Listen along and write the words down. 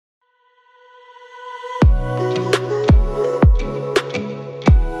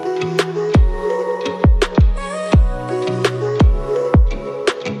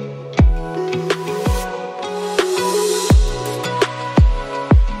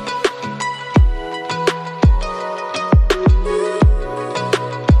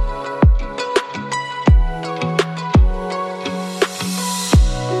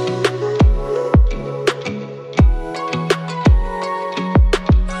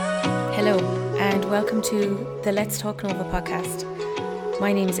welcome to the Let's Talk Nova podcast.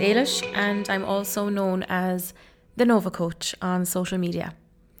 My name is Ailish and I'm also known as the Nova Coach on social media.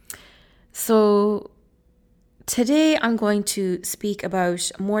 So today I'm going to speak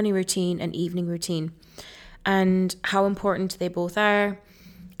about morning routine and evening routine and how important they both are.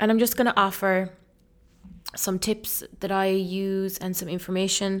 And I'm just going to offer some tips that I use and some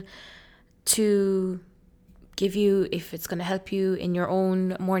information to give you if it's going to help you in your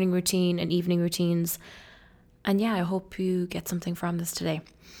own morning routine and evening routines. And I hope you get something from this today.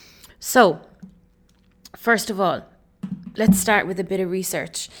 So, first of all, let's start with a bit of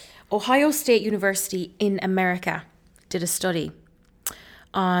research. Ohio State University in America did a study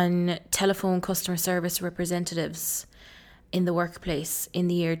on telephone customer service representatives in the workplace in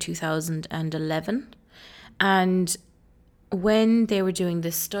the year 2011. And when they were doing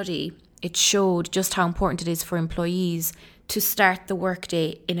this study, it showed just how important it is for employees to start the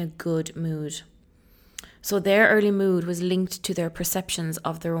workday in a good mood. So their early mood was linked to their perceptions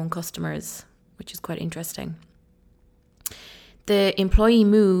of their own customers, which is quite interesting. The employee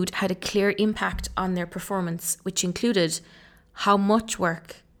mood had a clear impact on their performance, which included how much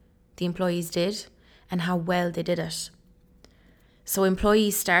work the employees did and how well they did it. So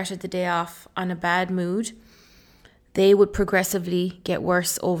employees started the day off on a bad mood. They would progressively get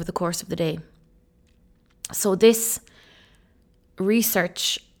worse over the course of the day. So this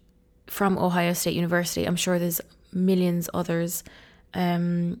research from Ohio State University, I'm sure there's millions others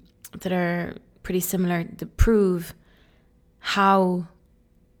that are pretty similar, that prove how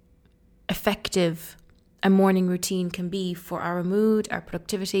effective a morning routine can be for our mood, our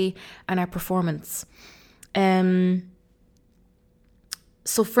productivity, and our performance. So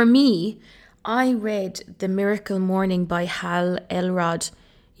for me, I read The Miracle Morning by Hal Elrod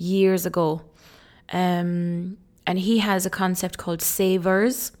years ago. And he has a concept called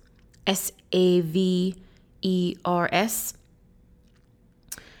SAVERS, SAVERS.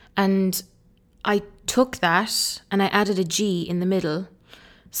 And I took that and I added a G in the middle.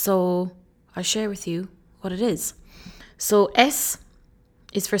 So I'll share with you what it is. So S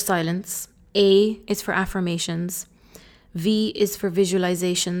is for silence. A is for affirmations. V is for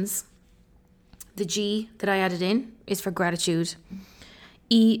visualizations. The G that I added in is for gratitude.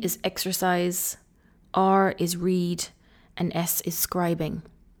 E is exercise. R is read. And S is scribing.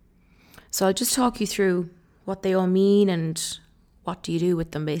 So I'll just talk you through what they all mean and what do you do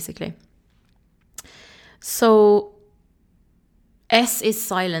with them, basically. So S is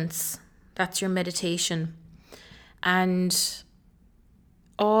silence. That's your meditation. And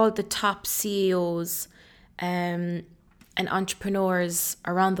all the top CEOs and entrepreneurs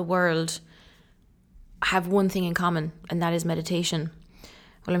around the world have one thing in common, and that is meditation.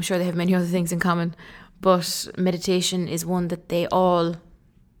 Well, I'm sure they have many other things in common, but meditation is one that they all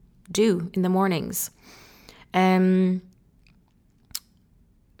do in the mornings.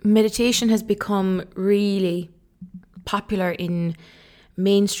 Meditation has become really popular in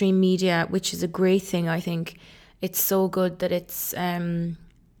mainstream media, which is a great thing, I think. It's so good that it's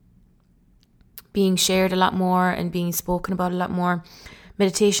being shared a lot more and being spoken about a lot more.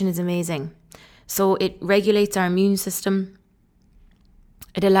 Meditation is amazing. So it regulates our immune system.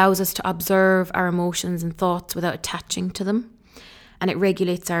 It allows us to observe our emotions and thoughts without attaching to them. And it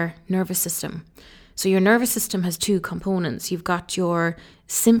regulates our nervous system. So your nervous system has two components. You've got your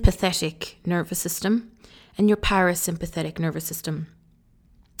sympathetic nervous system and your parasympathetic nervous system.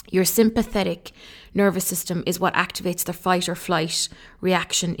 Your sympathetic nervous system is what activates the fight or flight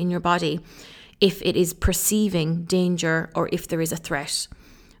reaction in your body if it is perceiving danger or if there is a threat.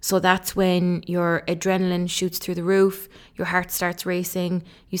 So that's when your adrenaline shoots through the roof, your heart starts racing,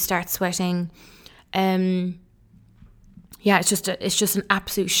 you start sweating. It's just an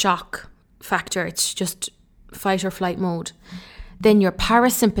absolute shock factor. It's just fight or flight mode. Then your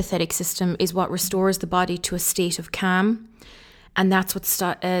parasympathetic system is what restores the body to a state of calm. And that's what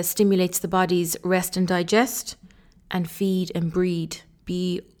stimulates the body's rest and digest and feed and breed,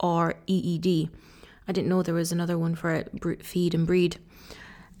 BREED. I didn't know there was another one for it, feed and breed.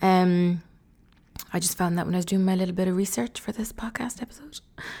 I just found that when I was doing my little bit of research for this podcast episode.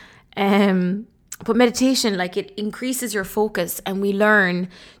 But meditation, it increases your focus, and we learn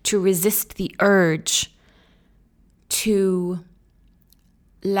to resist the urge to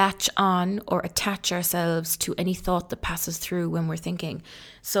latch on or attach ourselves to any thought that passes through when we're thinking.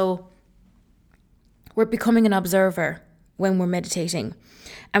 So we're becoming an observer when we're meditating.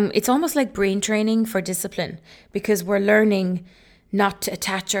 And it's almost like brain training for discipline, because we're learning not to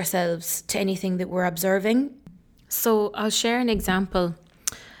attach ourselves to anything that we're observing. So I'll share an example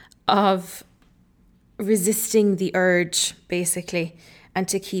of resisting the urge, basically, and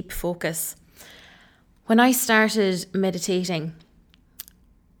to keep focus. When I started meditating,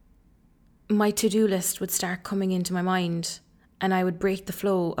 my to-do list would start coming into my mind, and I would break the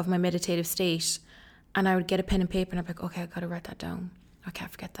flow of my meditative state, and I would get a pen and paper and I'd be like, okay, I gotta write that down. I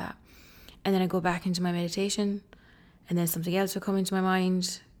can't forget that. And then I go back into my meditation, and then something else would come into my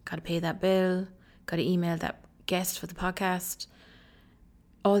mind. Gotta pay that bill, gotta email that guest for the podcast.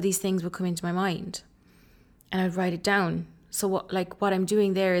 All these things would come into my mind, and I'd write it down. So what I'm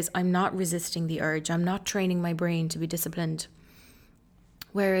doing there is I'm not resisting the urge. I'm not training my brain to be disciplined.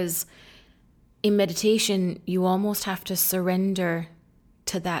 Whereas in meditation, you almost have to surrender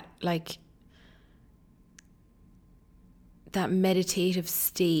to that meditative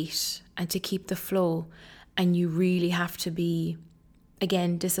state and to keep the flow. And you really have to be,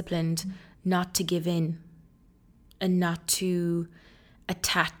 again, disciplined, not to give in and not to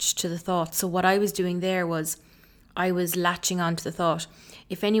attach to the thought. So what I was doing there was I was latching onto the thought.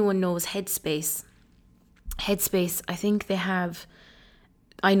 If anyone knows Headspace, I think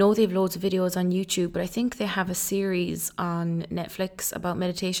I know they have loads of videos on YouTube, but I think they have a series on Netflix about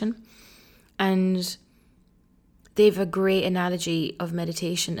meditation. And they have a great analogy of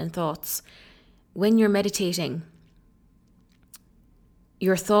meditation and thoughts. When you're meditating,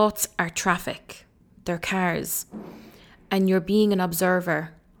 your thoughts are traffic, they're cars, and you're being an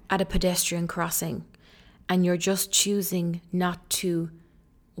observer at a pedestrian crossing, and you're just choosing not to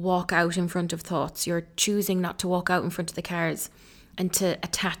walk out in front of thoughts. You're choosing not to walk out in front of the cars and to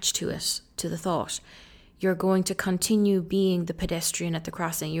attach to it, to the thought. You're going to continue being the pedestrian at the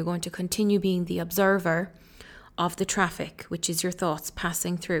crossing. You're going to continue being the observer of the traffic, which is your thoughts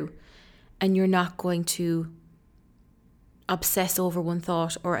passing through. And you're not going to obsess over one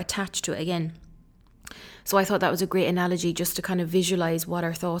thought or attach to it again. So I thought that was a great analogy just to kind of visualize what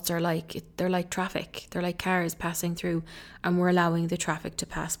our thoughts are like. They're like traffic. They're like cars passing through, and we're allowing the traffic to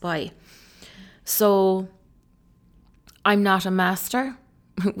pass by. So I'm not a master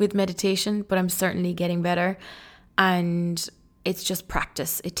with meditation, but I'm certainly getting better. And it's just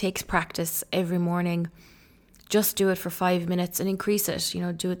practice. It takes practice every morning. Just do it for 5 minutes and increase it.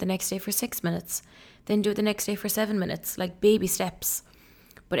 Do it the next day for 6 minutes. Then do it the next day for 7 minutes, like baby steps.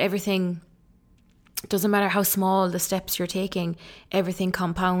 But everything, doesn't matter how small the steps you're taking, everything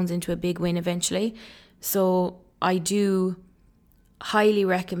compounds into a big win eventually. So I do highly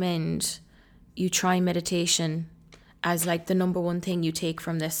recommend you try meditation as like the number one thing you take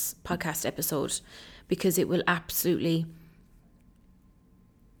from this podcast episode, because it will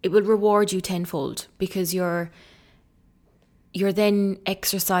reward you tenfold, because you're then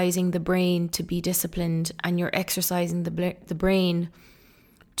exercising the brain to be disciplined, and you're exercising the brain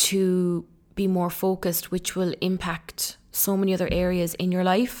to be more focused, which will impact so many other areas in your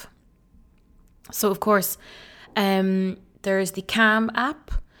life. So of course, there's the Calm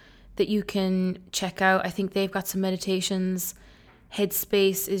app that you can check out. I think they've got some meditations.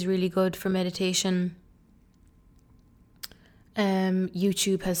 Headspace is really good for meditation.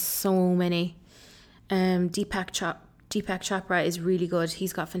 YouTube has so many. Deepak Chopra is really good.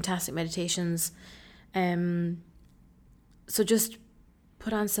 He's got fantastic meditations. So just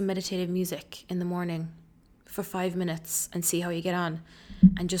put on some meditative music in the morning for 5 minutes and see how you get on,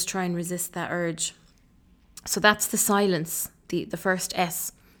 and just try and resist that urge. So that's the silence, the first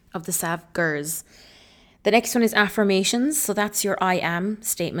S of the SAVGERS. The next one is affirmations. So that's your I am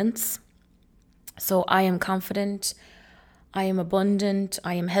statements. So I am confident, I am abundant,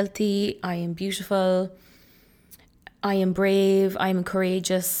 I am healthy, I am beautiful, I am brave, I am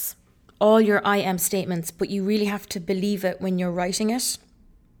courageous. All your I am statements, but you really have to believe it when you're writing it.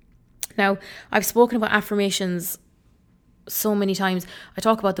 Now, I've spoken about affirmations so many times. I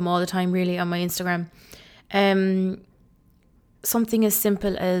talk about them all the time, really, on my Instagram. Something as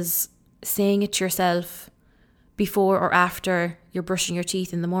simple as saying it to yourself before or after you're brushing your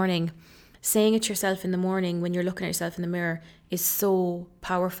teeth in the morning. Saying it to yourself in the morning when you're looking at yourself in the mirror is so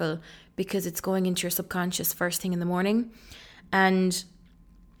powerful, because it's going into your subconscious first thing in the morning. And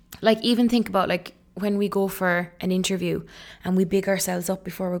even think about when we go for an interview and we big ourselves up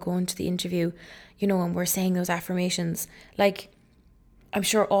before we're going to the interview, and we're saying those affirmations. I'm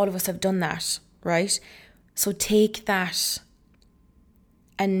sure all of us have done that, right? So take that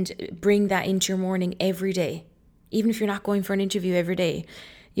and bring that into your morning every day. Even if you're not going for an interview every day,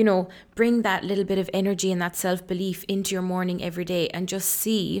 bring that little bit of energy and that self-belief into your morning every day, and just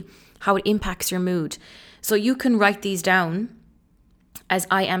see how it impacts your mood. So you can write these down as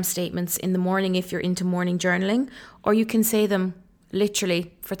I am statements in the morning if you're into morning journaling, or you can say them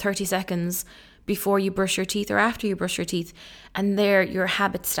literally for 30 seconds before you brush your teeth or after you brush your teeth, and they're your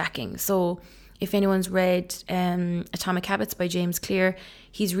habit stacking. So if anyone's read Atomic Habits by James Clear,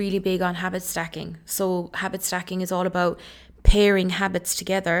 he's really big on habit stacking. So habit stacking is all about pairing habits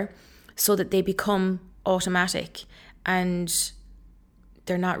together so that they become automatic and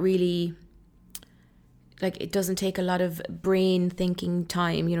they're not really, like, it doesn't take a lot of brain thinking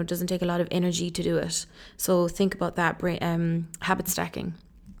time, it doesn't take a lot of energy to do it. So think about that, habit stacking.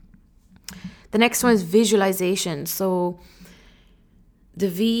 The next one is visualization. So the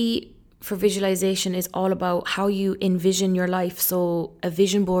V for visualization is all about how you envision your life. So a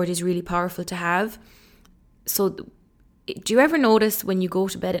vision board is really powerful to have. So do you ever notice when you go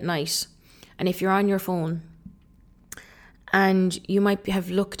to bed at night, and if you're on your phone and you might have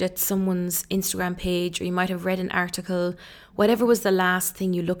looked at someone's Instagram page, or you might have read an article, whatever was the last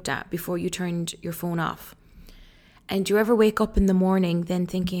thing you looked at before you turned your phone off? And do you ever wake up in the morning then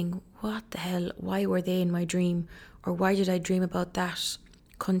thinking, what the hell, why were they in my dream? Or why did I dream about that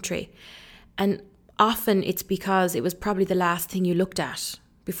country? And often it's because it was probably the last thing you looked at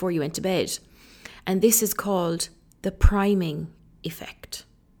before you went to bed. And this is called the priming effect.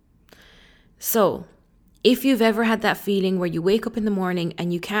 So if you've ever had that feeling where you wake up in the morning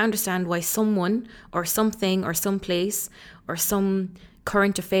and you can't understand why someone or something or some place or some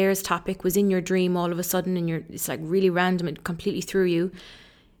current affairs topic was in your dream all of a sudden, and it's like really random, it completely threw you,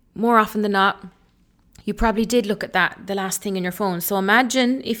 more often than not, you probably did look at that, the last thing in your phone. So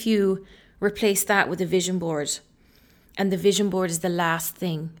imagine if you replace that with a vision board, and the vision board is the last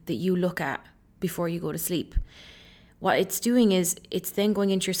thing that you look at before you go to sleep. What it's doing is it's then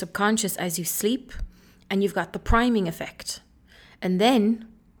going into your subconscious as you sleep, and you've got the priming effect. And then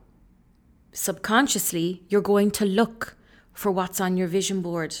subconsciously, you're going to look for what's on your vision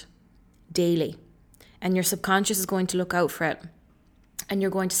board daily. And your subconscious is going to look out for it. And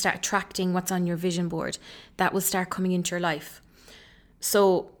you're going to start attracting what's on your vision board. That will start coming into your life.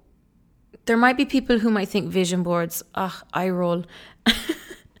 So there might be people who might think vision boards, eye roll.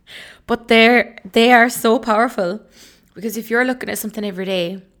 But they are so powerful, because if you're looking at something every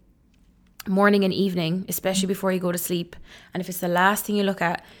day, morning and evening, especially before you go to sleep, and if it's the last thing you look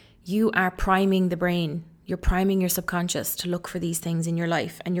at, you are priming the brain. You're priming your subconscious to look for these things in your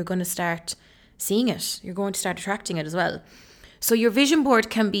life, and you're going to start seeing it. You're going to start attracting it as well. So your vision board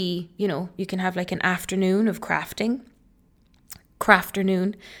can be, you can have like an afternoon of crafting.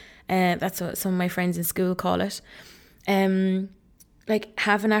 Crafternoon. That's what some of my friends in school call it. Like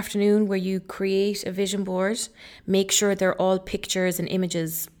have an afternoon where you create a vision board. Make sure they're all pictures and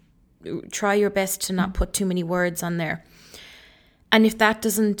images. Try your best to not put too many words on there. And if that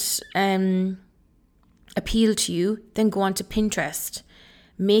doesn't appeal to you, then go on to Pinterest.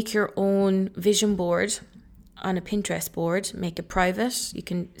 Make your own vision board on a Pinterest board. Make it private. You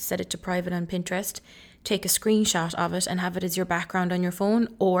can set it to private on Pinterest. Take a screenshot of it and have it as your background on your phone,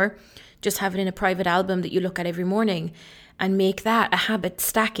 or just have it in a private album that you look at every morning, and make that a habit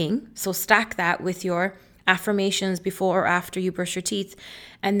stacking. So stack that with your affirmations before or after you brush your teeth.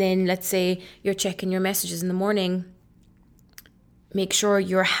 And then let's say you're checking your messages in the morning. Make sure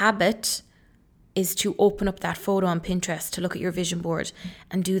your habit is to open up that photo on Pinterest to look at your vision board,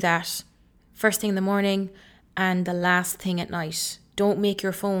 and do that first thing in the morning and the last thing at night. Don't make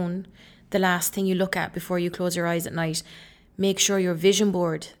your phone the last thing you look at before you close your eyes at night. Make sure your vision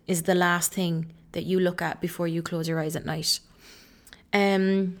board is the last thing that you look at before you close your eyes at night.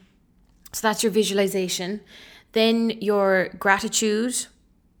 So that's your visualization. Then your gratitude,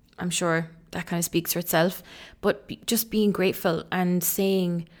 I'm sure that kind of speaks for itself, but just being grateful and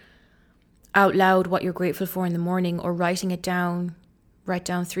saying out loud what you're grateful for in the morning, or writing it down. Write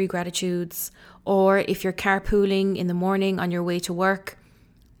down 3 gratitudes. Or if you're carpooling in the morning on your way to work,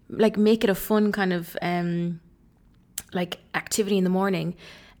 like make it a fun kind of like activity in the morning,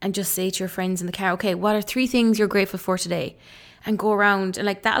 and just say to your friends in the car, okay, what are 3 things you're grateful for today? And go around, and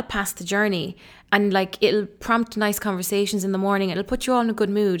like that'll pass the journey, and like it'll prompt nice conversations in the morning. It'll put you all in a good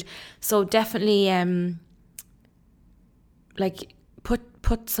mood. So definitely like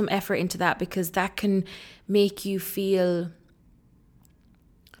put some effort into that, because that can make you feel,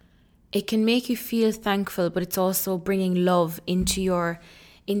 it can make you feel thankful, but it's also bringing love into your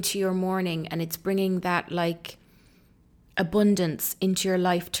morning, and it's bringing that like abundance into your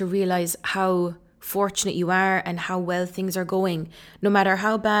life, to realize how fortunate you are and how well things are going. No matter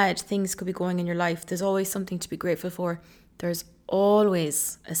how bad things could be going in your life, there's always something to be grateful for. There's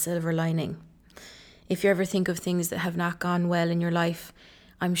always a silver lining. If you ever think of things that have not gone well in your life,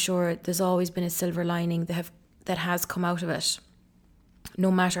 I'm sure there's always been a silver lining that has come out of it, no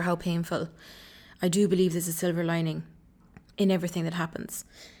matter how painful. I do believe there's a silver lining in everything that happens.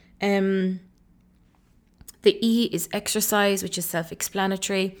 The E is exercise, which is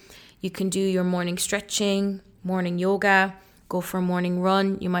self-explanatory. You can do your morning stretching, morning yoga, go for a morning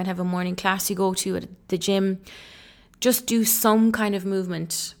run. You might have a morning class you go to at the gym. Just do some kind of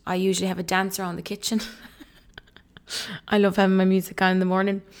movement. I usually have a dance around the kitchen. I love having my music on in the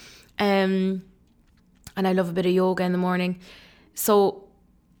morning. And I love a bit of yoga in the morning. So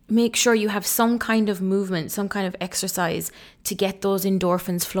make sure you have some kind of movement, some kind of exercise to get those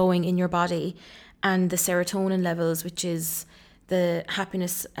endorphins flowing in your body, and the serotonin levels, which is the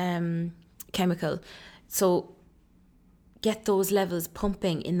happiness chemical. So get those levels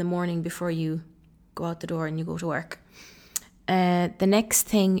pumping in the morning before you go out the door and you go to work. The next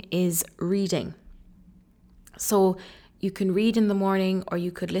thing is reading. So you can read in the morning, or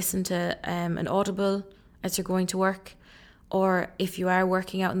you could listen to an Audible as you're going to work. Or if you are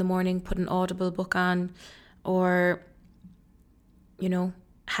working out in the morning, put an Audible book on, or,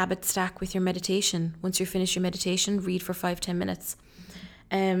 habit stack with your meditation. Once you finish your meditation, read for 5-10 minutes.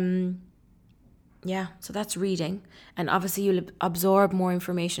 So that's reading. And obviously you'll absorb more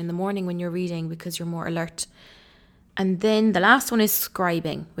information in the morning when you're reading because you're more alert. And then the last one is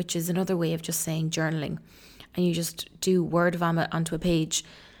scribing, which is another way of just saying journaling. And you just do word vomit onto a page.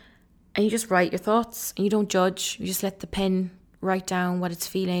 And you just write your thoughts, and you don't judge. You just let the pen write down what it's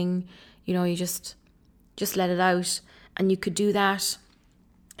feeling. You just let it out. And you could do that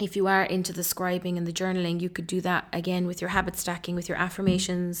if you are into the scribing and the journaling. You could do that again with your habit stacking, with your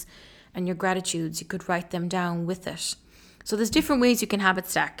affirmations and your gratitudes. You could write them down with it. So there's different ways you can habit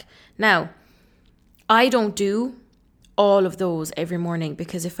stack. Now, I don't do all of those every morning,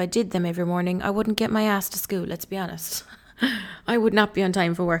 because if I did them every morning, I wouldn't get my ass to school, let's be honest. I would not be on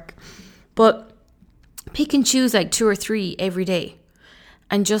time for work. But pick and choose like 2 or 3 every day,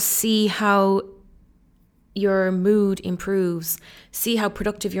 and just see how your mood improves. See how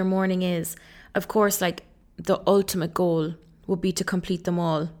productive your morning is. Of course, like the ultimate goal would be to complete them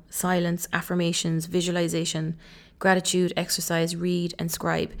all. Silence, affirmations, visualization, gratitude, exercise, read and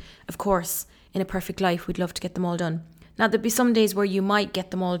scribe. Of course, in a perfect life, we'd love to get them all done. Now, there'd be some days where you might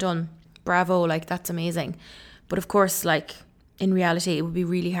get them all done. Bravo, like that's amazing. But of course, like in reality, it would be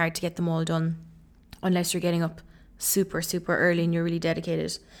really hard to get them all done unless you're getting up super, super early and you're really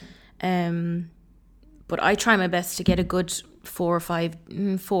dedicated. But I try my best to get a good 4 or 5,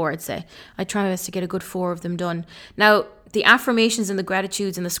 4 I'd say. I try my best to get a good 4 of them done. Now, the affirmations and the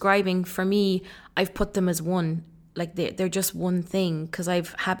gratitudes and the scribing, for me, I've put them as one. Like they're just one thing, because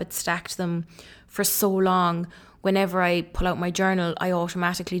I've habit stacked them for so long. Whenever I pull out my journal, I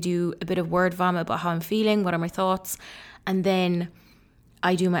automatically do a bit of word vomit about how I'm feeling, what are my thoughts, and then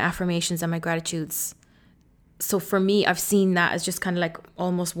I do my affirmations and my gratitudes. So for me, I've seen that as just kind of like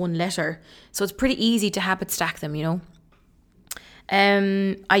almost one letter. So it's pretty easy to habit stack them,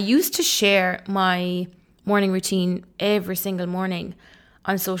 I used to share my morning routine every single morning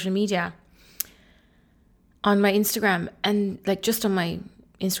on social media, on my Instagram, and like just on my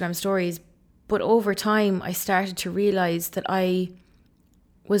Instagram stories. But over time, I started to realize that I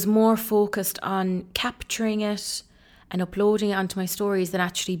was more focused on capturing it and uploading it onto my stories than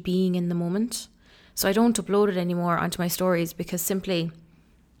actually being in the moment. So I don't upload it anymore onto my stories, because simply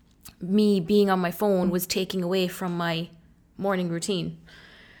me being on my phone was taking away from my morning routine.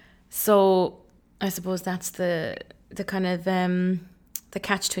 So I suppose that's the kind of the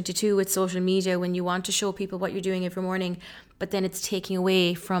catch-22 with social media, when you want to show people what you're doing every morning, but then it's taking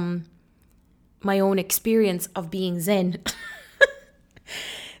away from my own experience of being zen.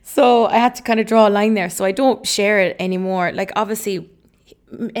 So I had to kind of draw a line there. So I don't share it anymore. Like obviously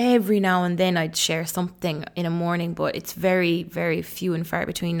every now and then I'd share something in a morning, but it's very, very few and far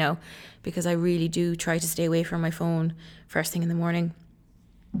between now, because I really do try to stay away from my phone first thing in the morning.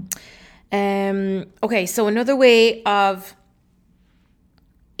 Okay, so another way of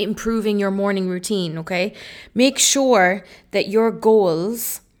improving your morning routine, okay? Make sure that your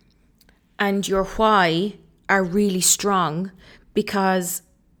goals and your why are really strong, because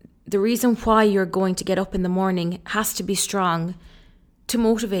the reason why you're going to get up in the morning has to be strong to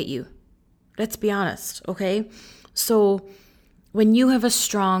motivate you. Let's be honest, okay? So when you have a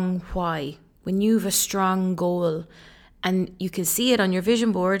strong why, when you have a strong goal, and you can see it on your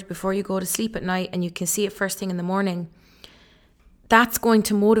vision board before you go to sleep at night, and you can see it first thing in the morning, that's going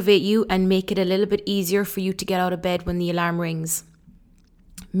to motivate you and make it a little bit easier for you to get out of bed when the alarm rings.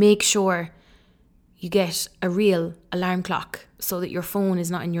 Make sure you get a real alarm clock so that your phone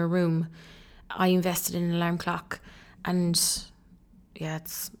is not in your room. I invested in an alarm clock, and yeah,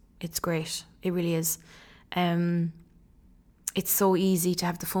 it's great. It really is. It's so easy to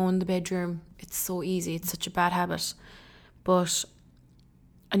have the phone in the bedroom. It's so easy. It's such a bad habit. But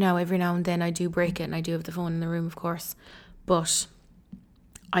now every now and then I do break it, and I do have the phone in the room, of course. But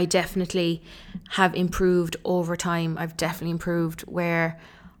I definitely have improved over time. I've definitely improved where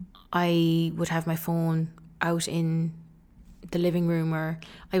I would have my phone out in the living room, or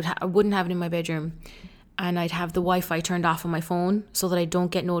I wouldn't have it in my bedroom, and I'd have the Wi-Fi turned off on my phone so that I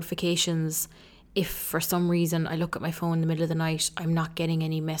don't get notifications. If for some reason I look at my phone in the middle of the night, I'm not getting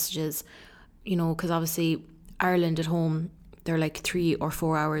any messages, because obviously Ireland at home, they're like 3 or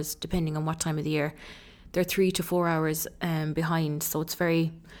 4 hours, depending on what time of the year. They're 3 to 4 hours behind. So it's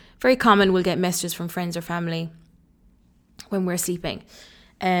very, very common we'll get messages from friends or family when we're sleeping.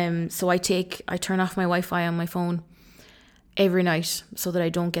 So I turn off my Wi-Fi on my phone every night so that I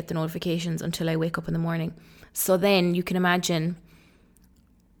don't get the notifications until I wake up in the morning. So then you can imagine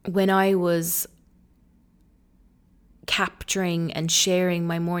when I was capturing and sharing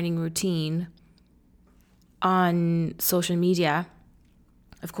my morning routine on social media,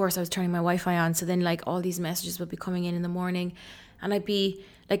 of course I was turning my Wi-Fi on, so then like all these messages would be coming in the morning, and I'd be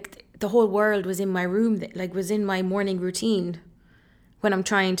like, the whole world was in my room, like was in my morning routine, when I'm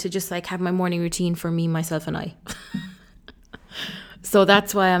trying to just like have my morning routine for me, myself and I. So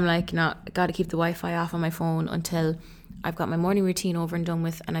that's why I'm like, no, I got to keep the Wi-Fi off on my phone until I've got my morning routine over and done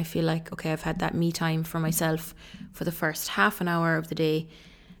with, and I feel like, okay, I've had that me time for myself for the first half an hour of the day.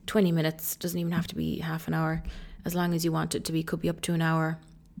 20 minutes, doesn't even have to be half an hour, as long as you want it to be, could be up to an hour.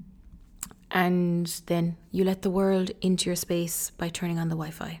 And then you let the world into your space by turning on the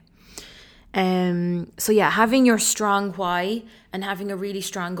Wi-Fi. So yeah, having your strong why and having a really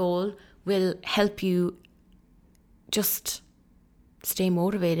strong goal will help you just stay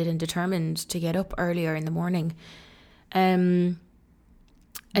motivated and determined to get up earlier in the morning.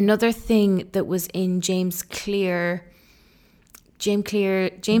 Another thing that was in James Clear's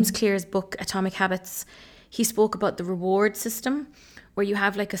book, Atomic Habits, he spoke about the reward system, where you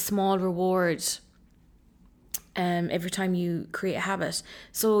have like a small reward every time you create a habit.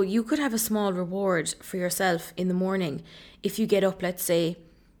 So you could have a small reward for yourself in the morning if you get up, let's say,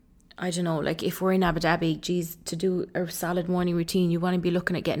 I don't know, like if we're in Abu Dhabi, geez, to do a solid morning routine, you want to be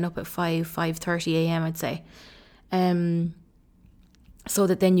looking at getting up at 5:30 a.m, I'd say. So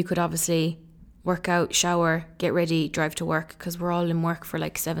that then you could obviously work out, shower, get ready, drive to work, because we're all in work for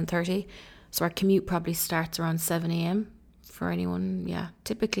like 7:30. So our commute probably starts around 7 a.m. for anyone. Yeah,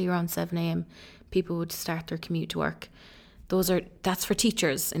 typically around 7 a.m. people would start their commute to work. That's for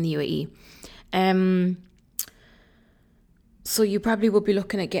teachers in the UAE. So you probably would be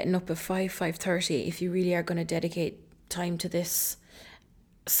looking at getting up at 5:30 if you really are going to dedicate time to this.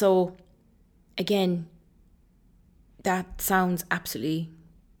 So again, that sounds absolutely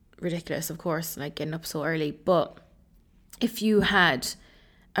ridiculous, of course, like getting up so early. But if you had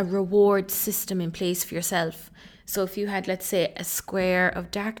a reward system in place for yourself, so if you had, let's say, a square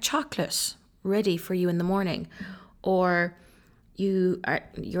of dark chocolate ready for you in the morning, or you're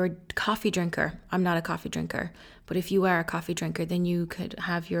a coffee drinker. I'm not a coffee drinker, but if you are a coffee drinker, then you could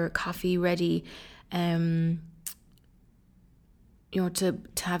have your coffee ready, to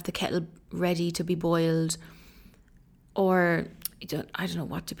have the kettle ready to be boiled. Or I don't know,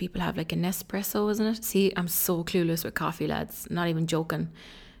 what do people have, like a Nespresso, isn't it? See, I'm so clueless with coffee, lads, not even joking,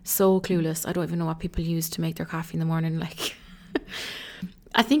 so clueless. I don't even know what people use to make their coffee in the morning, like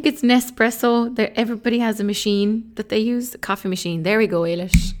I think it's Nespresso. Everybody has a machine that they use. Coffee machine. There we go,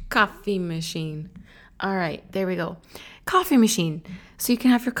 Eilish. Coffee machine. All right, there we go. Coffee machine. So you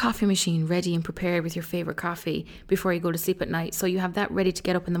can have your coffee machine ready and prepared with your favourite coffee before you go to sleep at night. So you have that ready to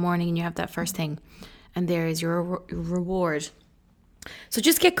get up in the morning, and you have that first thing. And there is your reward. So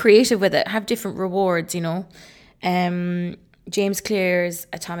just get creative with it. Have different rewards, James Clear's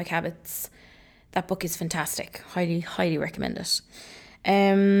Atomic Habits. That book is fantastic. Highly, highly recommend it.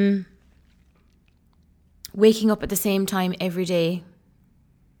 Waking up at the same time every day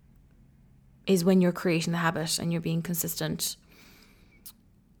is when you're creating the habit and you're being consistent.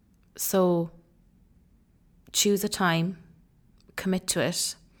 So choose a time, commit to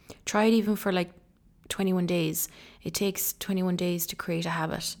it. Try it even for like 21 days. It takes 21 days to create a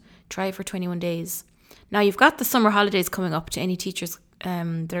habit. Try it for 21 days. Now you've got the summer holidays coming up. To any teachers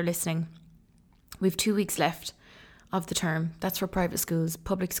that are listening, we've 2 weeks left of the term. That's for private schools.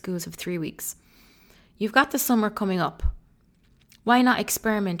 Public schools have 3 weeks. You've got the summer coming up. Why not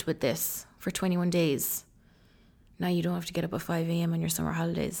experiment with this for 21 days? Now you don't have to get up at 5 a.m. on your summer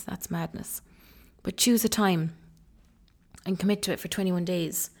holidays. That's madness. But choose a time and commit to it for 21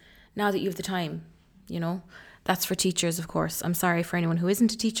 days. Now that you have the time, that's for teachers, of course. I'm sorry for anyone who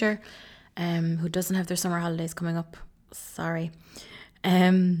isn't a teacher, who doesn't have their summer holidays coming up. Sorry.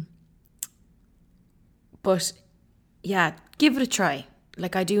 But yeah, give it a try.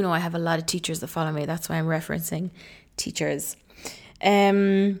 Like, I do know I have a lot of teachers that follow me. That's why I'm referencing teachers.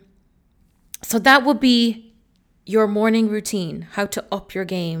 So that would be your morning routine, how to up your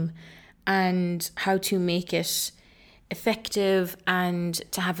game and how to make it effective and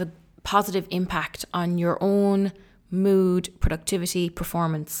to have a positive impact on your own mood, productivity,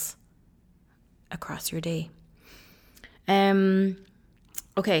 performance across your day.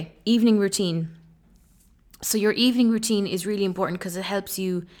 Okay, evening routine. So your evening routine is really important because it helps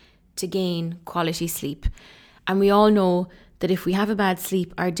you to gain quality sleep. And we all know that if we have a bad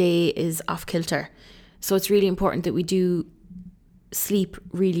sleep, our day is off kilter. So it's really important that we do sleep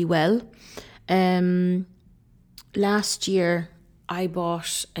really well. Last year, I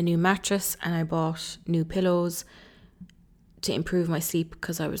bought a new mattress and I bought new pillows to improve my sleep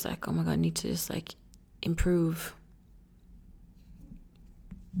because I was like, oh my God, I need to just like improve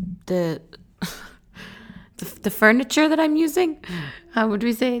the furniture that I'm using. How would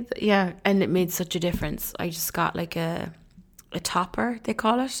we say? Yeah, and it made such a difference. I just got like a topper, they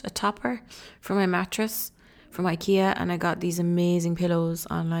call it, a topper for my mattress from IKEA, and I got these amazing pillows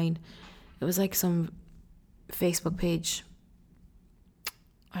online. It was like some Facebook page.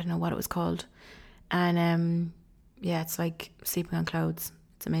 I don't know what it was called. And yeah, it's like sleeping on clouds.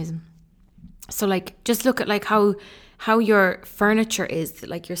 It's amazing. So like just look at like how your furniture is,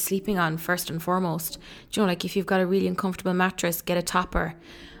 like you're sleeping on first and foremost. Do you know, like if you've got a really uncomfortable mattress, get a topper,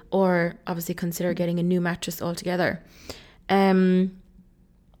 or obviously consider getting a new mattress altogether.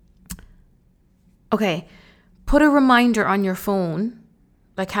 Okay, put a reminder on your phone,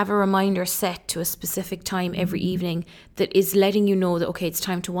 like have a reminder set to a specific time every evening that is letting you know that, okay, it's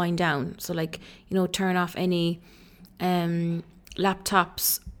time to wind down. So like, you know, turn off any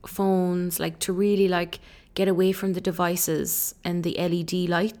laptops, phones, like to really like get away from the devices and the LED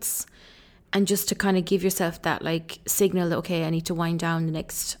lights, and just to kind of give yourself that like signal that, okay, I need to wind down the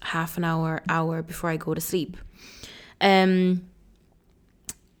next half an hour before I go to sleep.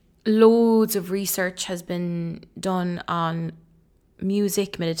 Loads of research has been done on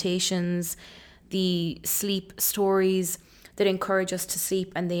music, meditations, the sleep stories that encourage us to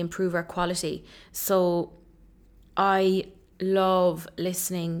sleep and they improve our quality. So I love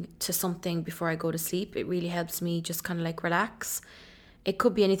listening to something before I go to sleep. It really helps me just kind of like relax. It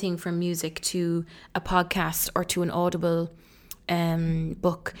could be anything from music to a podcast or to an Audible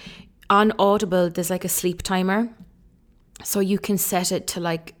book. On Audible, there's like a sleep timer. So you can set it to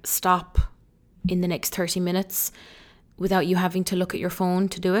like stop in the next 30 minutes without you having to look at your phone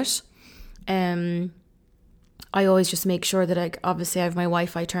to do it. I always just make sure that obviously I have my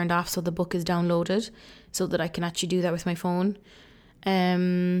Wi-Fi turned off so the book is downloaded so that I can actually do that with my phone.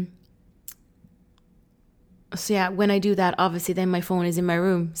 So yeah, when I do that, obviously then my phone is in my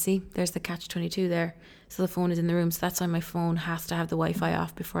room. See, there's the catch-22 there. So the phone is in the room. So that's why my phone has to have the Wi-Fi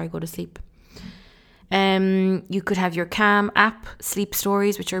off before I go to sleep. You could have your Calm app, Sleep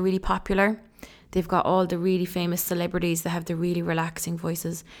Stories, which are really popular. They've got all the really famous celebrities that have the really relaxing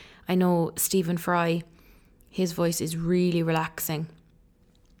voices. I know Stephen Fry, his voice is really relaxing.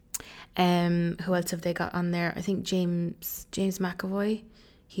 Who else have they got on there? I think James McAvoy.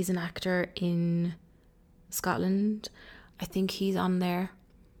 He's an actor in Scotland. I think he's on there.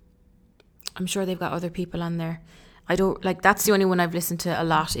 I'm sure they've got other people on there. I don't like, that's the only one I've listened to a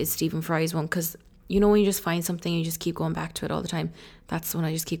lot is Stephen Fry's one, because you know when you just find something and you just keep going back to it all the time. That's the one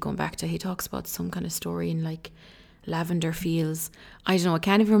I just keep going back to. He talks about some kind of story in like lavender fields. I don't know, I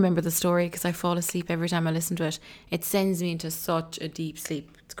can't even remember the story because I fall asleep every time I listen to it. It sends me into such a deep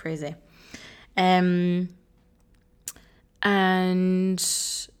sleep. It's crazy. And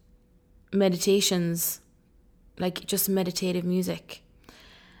meditations, like just meditative music.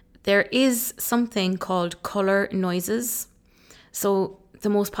 There is something called color noises. So the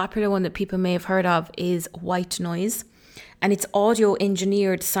most popular one that people may have heard of is white noise. And it's audio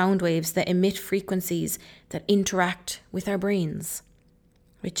engineered sound waves that emit frequencies that interact with our brains,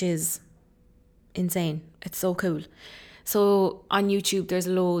 which is insane. It's so cool. So on YouTube, there's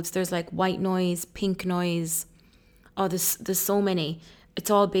loads. There's like white noise, pink noise. Oh, there's so many. It's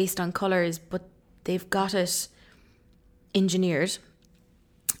all based on colors, but they've got it engineered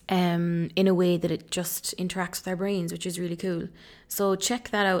in a way that it just interacts with our brains, which is really cool. So check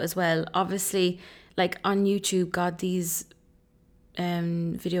that out as well. Obviously, like on YouTube, God, these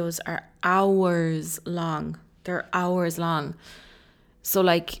videos are hours long. They're hours long. So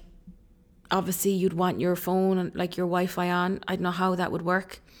like, obviously you'd want your phone and like your Wi-Fi on. I don't know how that would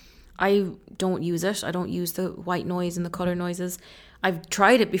work. I don't use it. I don't use the white noise and the color noises. I've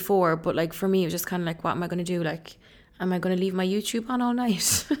tried it before, but like for me, it was just kind of like, what am I going to do? Like, am I going to leave my YouTube on all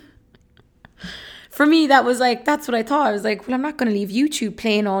night? For me, that was like, that's what I thought. I was like, well, I'm not going to leave YouTube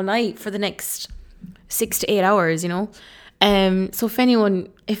playing all night for the next 6 to 8 hours, you know? So if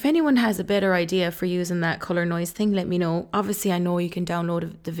anyone has a better idea for using that color noise thing, let me know. Obviously, I know you can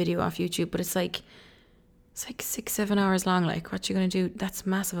download the video off YouTube, but it's like 6-7 hours long. Like, what you gonna do? That's a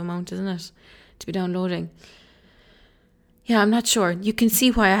massive amount, isn't it, to be downloading? Yeah, I'm not sure. You can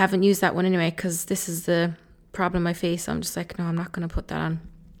see why I haven't used that one anyway, because this is the problem I face. I'm just like, no, I'm not gonna put that on.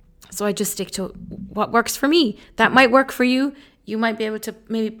 So I just stick to what works for me. That might work for you. You might be able to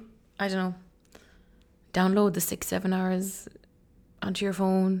maybe, I don't know, download the 6-7 hours onto your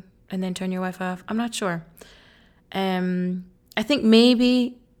phone and then turn your Wi-Fi off. I'm not sure. I think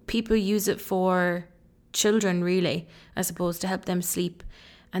maybe people use it for children, really, I suppose, to help them sleep,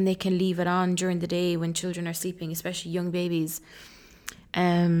 and they can leave it on during the day when children are sleeping, especially young babies.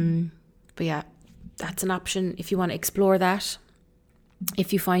 But yeah, that's an option if you want to explore that.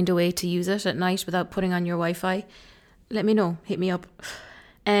 If you find a way to use it at night without putting on your Wi-Fi, let me know. Hit me up.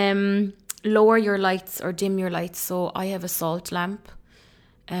 Lower your lights or dim your lights. So I have a salt lamp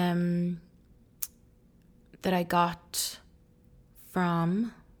that I got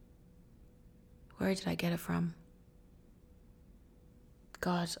from... Where did I get it from?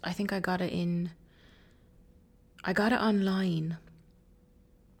 God, I think I got it online.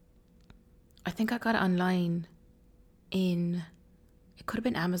 I think I got it online in... It could have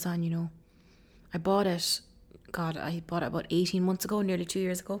been Amazon, you know. I bought it about 18 months ago, nearly 2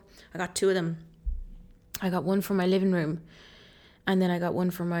 years ago. I got two of them. I got one for my living room, and then I got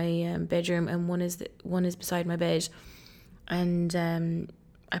one for my bedroom, and one is beside my bed. And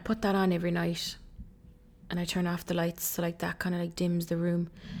I put that on every night, and I turn off the lights, so like that kind of like dims the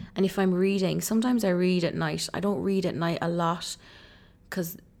room. And if I'm reading, sometimes I read at night. I don't read at night a lot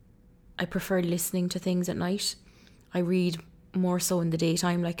because I prefer listening to things at night. I read more so in the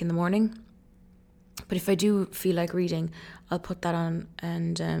daytime, like in the morning. But if I do feel like reading, I'll put that on,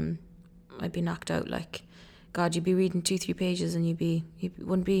 and I'd be knocked out. Like, God, you'd be reading 2-3 pages and you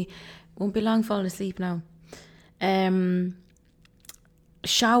won't be long falling asleep now.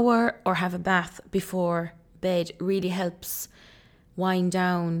 Shower or have a bath before bed really helps wind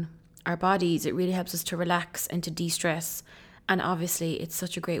down our bodies. It really helps us to relax and to de-stress. And obviously, it's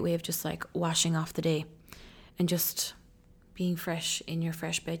such a great way of just like washing off the day and just being fresh in your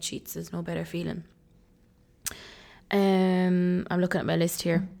fresh bed sheets. There's no better feeling. I'm looking at my list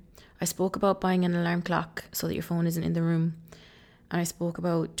here. I spoke about buying an alarm clock so that your phone isn't in the room. And I spoke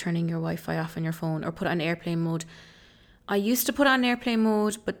about turning your Wi-Fi off on your phone or put it on airplane mode. I used to put it on airplane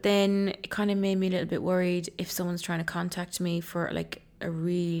mode, but then it kind of made me a little bit worried if someone's trying to contact me for like a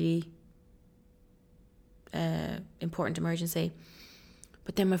really important emergency.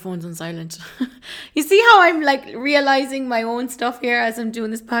 But then my phone's on silent. You see how I'm like realizing my own stuff here as I'm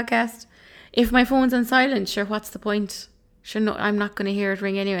doing this podcast? If my phone's on silent, sure, what's the point? Sure, no, I'm not going to hear it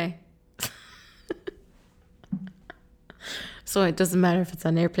ring anyway. So it doesn't matter if it's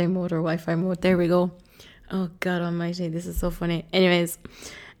on airplane mode or Wi-Fi mode. There we go. Oh, God almighty, this is so funny. Anyways,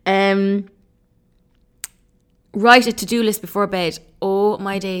 write a to-do list before bed. Oh,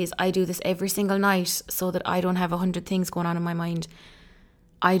 my days. I do this every single night so that I don't have 100 things going on in my mind.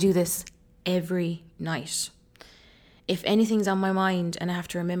 I do this every night. If anything's on my mind and I have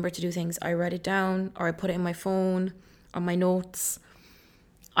to remember to do things, I write it down or I put it in my phone or my notes.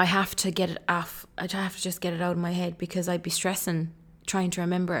 I have to get it off. I have to just get it out of my head because I'd be stressing trying to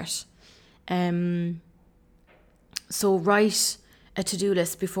remember it. So write a to-do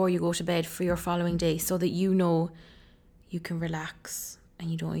list before you go to bed for your following day so that you know you can relax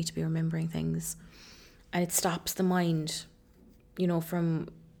and you don't need to be remembering things. And it stops the mind, from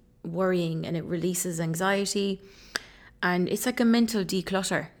worrying, and it releases anxiety. And it's like a mental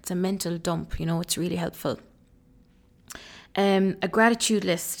declutter. It's a mental dump, it's really helpful. A gratitude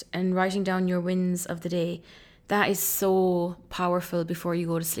list and writing down your wins of the day. That is so powerful before you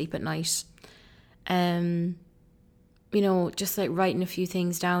go to sleep at night. Just like writing a few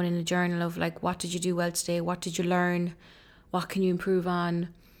things down in a journal of like, what did you do well today? What did you learn? What can you improve on?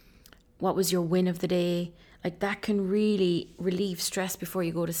 What was your win of the day? Like that can really relieve stress before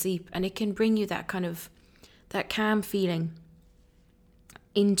you go to sleep. And it can bring you that calm feeling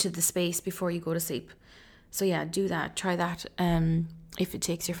into the space before you go to sleep. So yeah, do that. Try that if it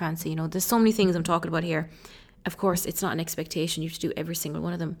takes your fancy. There's so many things I'm talking about here. Of course, it's not an expectation you have to do every single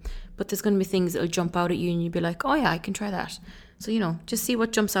one of them. But there's going to be things that will jump out at you and you'll be like, oh yeah, I can try that. So, just see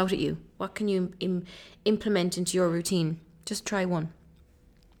what jumps out at you. What can you implement into your routine? Just try one.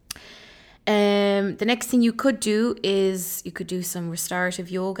 The next thing you could do is you could do some restorative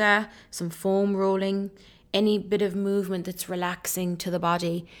yoga, some foam rolling, any bit of movement that's relaxing to the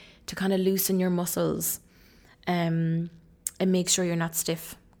body to kind of loosen your muscles and make sure you're not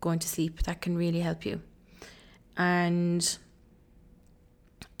stiff going to sleep. That can really help you. and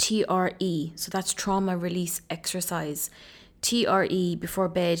TRE. So that's trauma release exercise. TRE before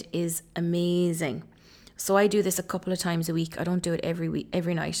bed is amazing. So I do this a couple of times a week. I don't do it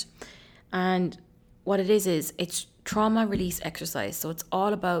every night. And what it is it's trauma release exercise. So it's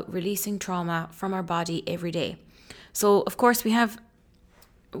all about releasing trauma from our body every day. So of course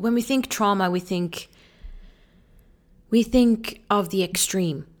when we think trauma, we think of the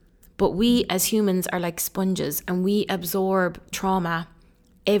extreme. But we as humans are like sponges, and we absorb trauma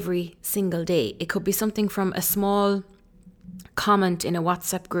every single day. It could be something from a small comment in a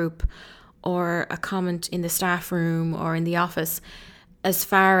WhatsApp group, or a comment in the staff room or in the office, as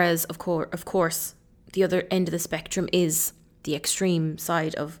far as, of course, the other end of the spectrum is the extreme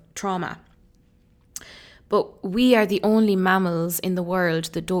side of trauma. But we are the only mammals in the world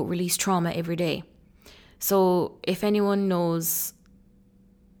that don't release trauma every day. So if anyone knows,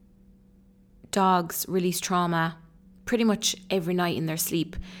 dogs release trauma pretty much every night in their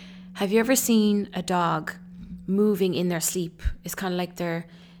sleep. Have you ever seen a dog moving in their sleep? It's kind of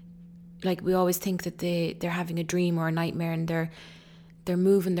like we always think that they're having a dream or a nightmare, and they're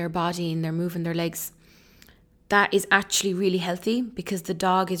moving their body and they're moving their legs. That is actually really healthy, because the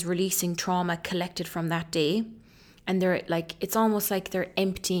dog is releasing trauma collected from that day, and it's almost like they're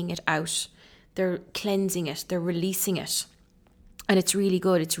emptying it out. They're cleansing it, they're releasing it. And it's really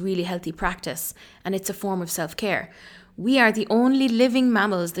good. It's really healthy practice, and it's a form of self-care. We are the only living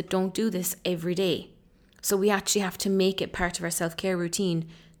mammals that don't do this every day. So we actually have to make it part of our self-care routine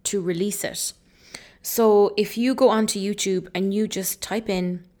to release it. So if you go onto YouTube and you just type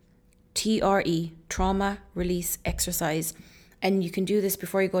in TRE, trauma release exercise, and you can do this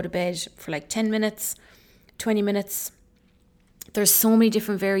before you go to bed for like 10 minutes, 20 minutes. There's so many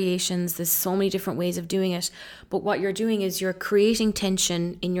different variations. There's so many different ways of doing it. But what you're doing is you're creating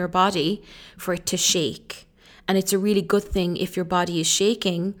tension in your body for it to shake. And it's a really good thing if your body is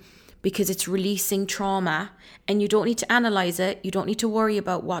shaking, because it's releasing trauma, and you don't need to analyze it. You don't need to worry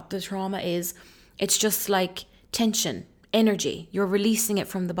about what the trauma is. It's just like tension, energy. You're releasing it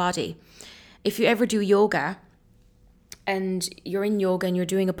from the body. If you ever do yoga and you're in yoga and you're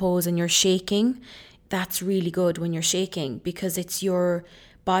doing a pose and you're shaking, that's really good when you're shaking, because it's your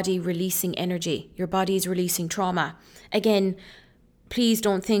body releasing energy. Your body is releasing trauma. Again, please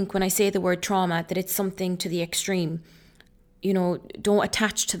don't think when I say the word trauma that it's something to the extreme. Don't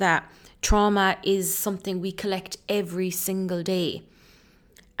attach to that. Trauma is something we collect every single day.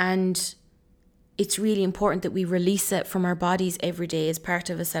 And it's really important that we release it from our bodies every day as part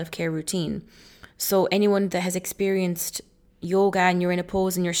of a self-care routine. So anyone that has experienced yoga and you're in a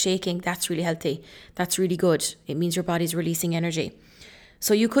pose and you're shaking, that's really healthy. That's really good. It means your body's releasing energy.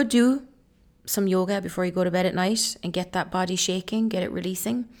 So you could do some yoga before you go to bed at night and get that body shaking, get it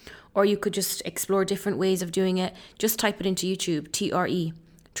releasing. Or you could just explore different ways of doing it. Just type it into YouTube, TRE,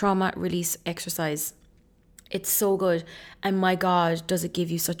 trauma release exercise. It's so good. And my God, does it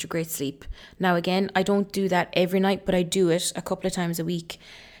give you such a great sleep. Now again, I don't do that every night, but I do it a couple of times a week.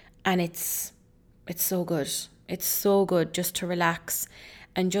 And it's so good. It's so good just to relax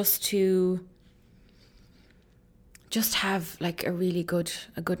and just have like a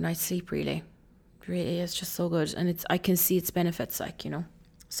good night's sleep, really. It really is just so good. And I can see its benefits,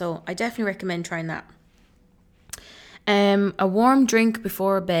 So I definitely recommend trying that. A warm drink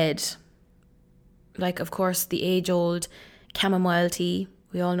before bed. Like, of course, the age-old chamomile tea.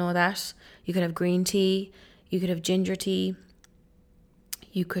 We all know that. You could have green tea. You could have ginger tea.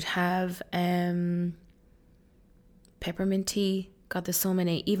 You could have peppermint tea. God, there's so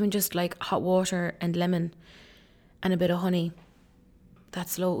many. Even just like hot water and lemon and a bit of honey.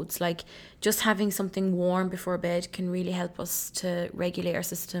 That's loads. Like, just having something warm before bed can really help us to regulate our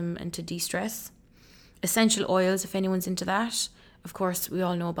system and to de-stress. Essential oils, if anyone's into that. Of course, we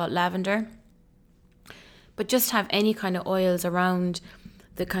all know about lavender. But just have any kind of oils around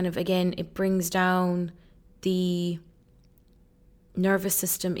the kind of, again, it brings down the nervous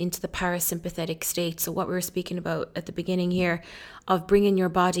system into the parasympathetic state. So what we were speaking about at the beginning here, of bringing your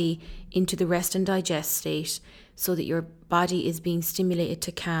body into the rest and digest state, so that your body is being stimulated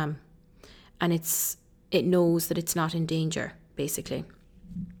to calm, and it knows that it's not in danger, basically.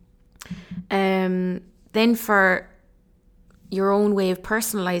 Then for your own way of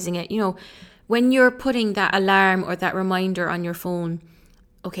personalizing it, when you're putting that alarm or that reminder on your phone,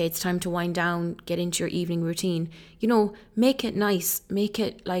 okay, it's time to wind down, get into your evening routine, make it nice, make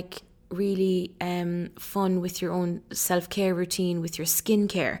it like really fun with your own self-care routine, with your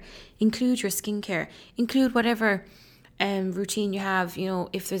skincare. Include your skincare, include whatever routine you have,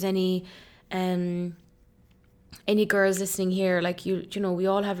 if there's any any girls listening here, like you know, we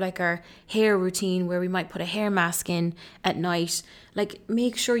all have like our hair routine where we might put a hair mask in at night. Like,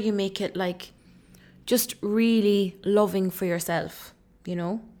 make sure you make it like just really loving for yourself, you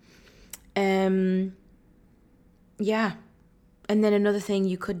know? Yeah. And then another thing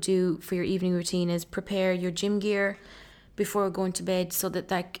you could do for your evening routine is prepare your gym gear before going to bed, so that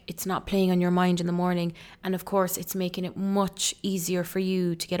like it's not playing on your mind in the morning. And of course, it's making it much easier for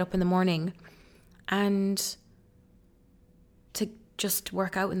you to get up in the morning and to just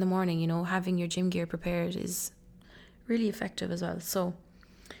work out in the morning. You know, having your gym gear prepared is really effective as well. So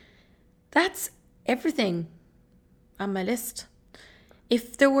that's everything on my list.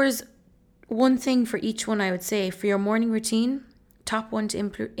 If there was one thing for each one, I would say for your morning routine, top one to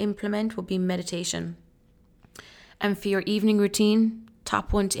implement would be meditation. And for your evening routine,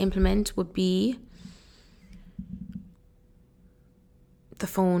 top one to implement would be the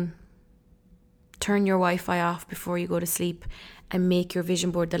phone. Turn your Wi-Fi off before you go to sleep and make your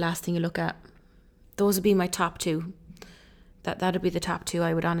vision board the last thing you look at. Those would be my top two. That would be the top two,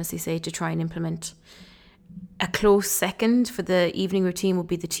 I would honestly say, to try and implement. A close second for the evening routine would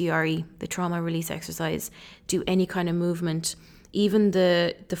be the TRE, the trauma release exercise. Do any kind of movement. Even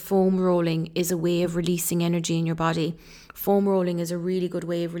the foam rolling is a way of releasing energy in your body. Foam rolling is a really good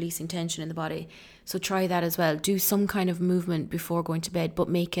way of releasing tension in the body. So try that as well. Do some kind of movement before going to bed, but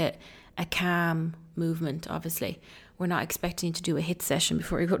make it a calm movement, obviously. We're not expecting you to do a HIIT session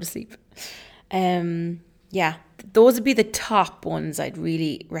before you go to sleep. Yeah, those would be the top ones I'd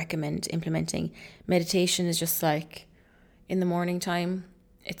really recommend implementing. Meditation is just like in the morning time.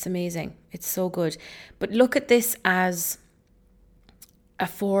 It's amazing. It's so good. But look at this as a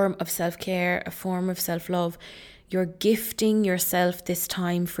form of self-care, a form of self-love. You're gifting yourself this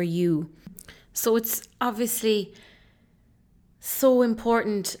time for you. So it's obviously so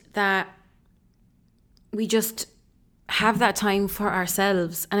important that we just have that time for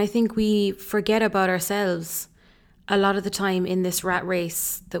ourselves. And I think we forget about ourselves a lot of the time in this rat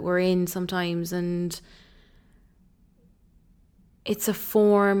race that we're in sometimes. And it's a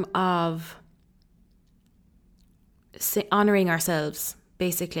form of honouring ourselves,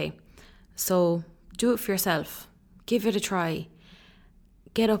 basically. So do it for yourself. Give it a try.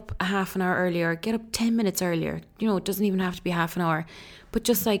 Get up a half an hour earlier. Get up 10 minutes earlier. You know, it doesn't even have to be half an hour. But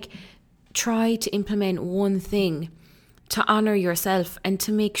just like try to implement one thing to honour yourself and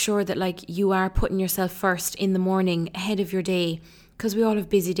to make sure that like you are putting yourself first in the morning ahead of your day, because we all have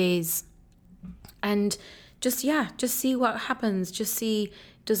busy days. And just see what happens. Just see,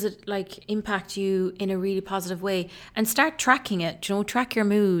 does it like impact you in a really positive way, and start tracking it, you know, track your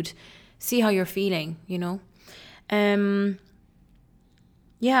mood, see how you're feeling, you know.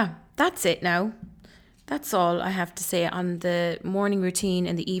 Yeah, that's it now. That's all I have to say on the morning routine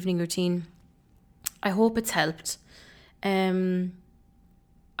and the evening routine. I hope it's helped.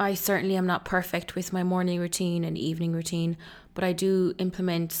 I certainly am not perfect with my morning routine and evening routine, but I do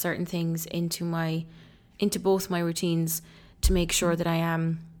implement certain things into both my routines to make sure that I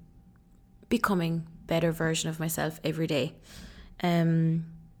am becoming a better version of myself every day.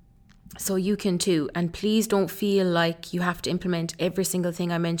 So you can too. And please don't feel like you have to implement every single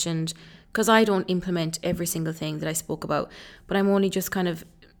thing I mentioned, because I don't implement every single thing that I spoke about, but I'm only just kind of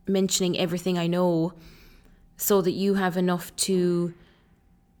mentioning everything I know so that you have enough to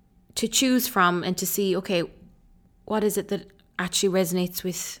choose from and to see, okay, what is it that actually resonates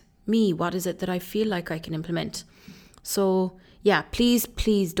with me? What is it that I feel like I can implement? So yeah,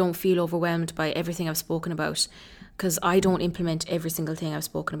 please don't feel overwhelmed by everything I've spoken about, because I don't implement every single thing I've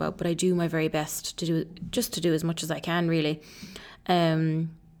spoken about, but I do my very best to do as much as I can, really,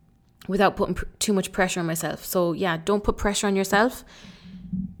 without putting too much pressure on myself. So yeah, don't put pressure on yourself.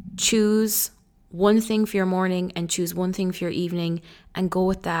 Choose one thing for your morning and choose one thing for your evening, and go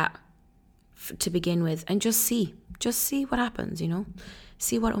with that to begin with, and just see what happens, you know,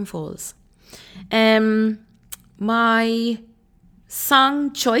 see what unfolds. My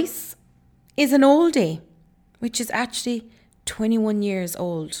song choice is an oldie, which is actually 21 years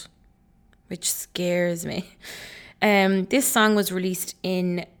old, which scares me. This song was released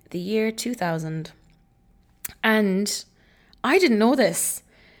in the year 2000, and I didn't know this.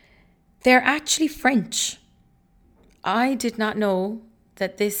 They're actually French. I did not know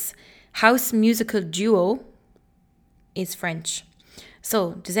that this house musical duo is French.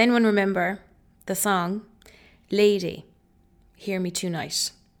 So, does anyone remember the song Lady, Hear Me Tonight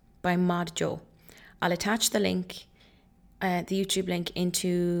by Mod Jo? I'll attach the link, the YouTube link,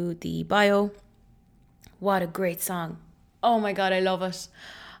 into the bio. What a great song. Oh my God, I love it.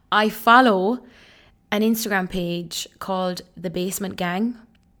 I follow an Instagram page called The Basement Gang,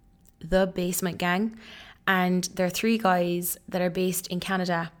 and they're 3 guys that are based in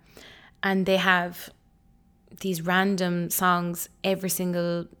Canada, and they have these random songs every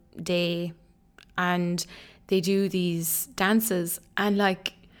single day, and they do these dances, and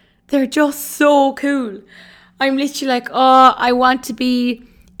like they're just so cool. I'm literally like, oh, I want to be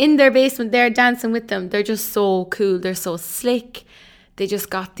in their basement there dancing with them. They're just so cool. They're so slick. They just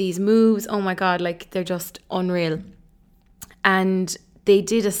got these moves. Oh my God, like they're just unreal. And they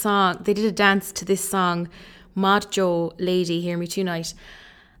did a dance to this song, Mod Joe Lady, Hear Me Tonight.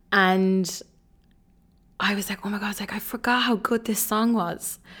 And I was like, oh my God, I forgot how good this song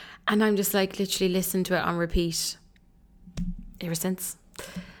was. And I'm just like literally listening to it on repeat ever since.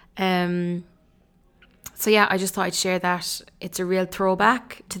 So yeah, I just thought I'd share that. It's a real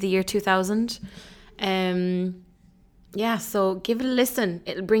throwback to the year 2000. Yeah, so give it a listen.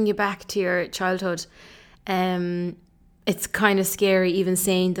 It'll bring you back to your childhood. It's kind of scary even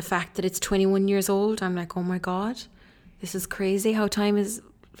saying the fact that it's 21 years old. I'm like, oh my God, this is crazy how time is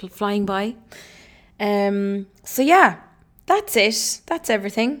flying by. So yeah, that's it. That's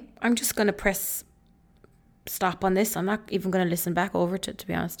everything. I'm just going to press stop on this. I'm not even going to listen back over to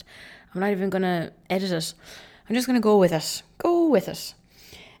be honest. I'm not even going to edit it. I'm just going to go with it.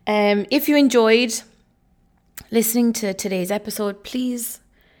 If you enjoyed listening to today's episode, please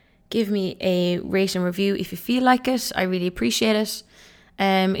give me a rate and review if you feel like it. I really appreciate it.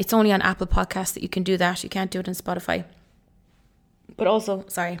 It's only on Apple Podcasts that you can do that. You can't do it on Spotify. But also,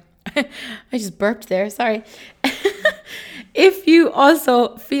 sorry, I just burped there. Sorry. If you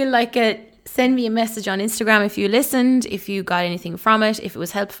also feel like it, send me a message on Instagram if you listened, if you got anything from it, if it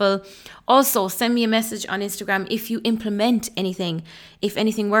was helpful. Also, send me a message on Instagram if you implement anything, if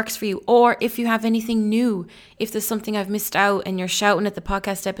anything works for you, or if you have anything new. If there's something I've missed out and you're shouting at the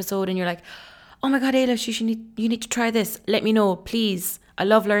podcast episode and you're like, oh my God, Ailish, you need to try this. Let me know, please. I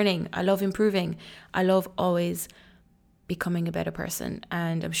love learning. I love improving. I love always becoming a better person.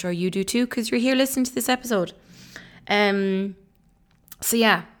 And I'm sure you do too, because you're here listening to this episode. So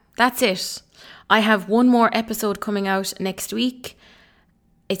yeah, that's it. I have one more episode coming out next week.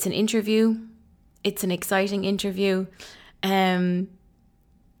 It's an interview. It's an exciting interview. I'm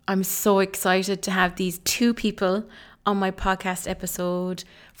so excited to have these 2 people on my podcast episode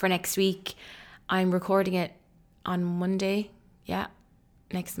for next week. I'm recording it on Monday. Yeah,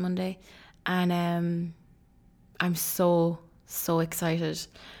 next Monday. And I'm so excited.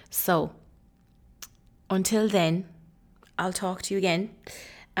 So until then, I'll talk to you again.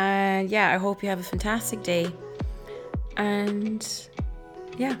 And yeah, I hope you have a fantastic day. And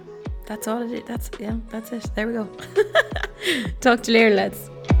yeah, that's all it is. That's it. There we go. Talk to you later, lads.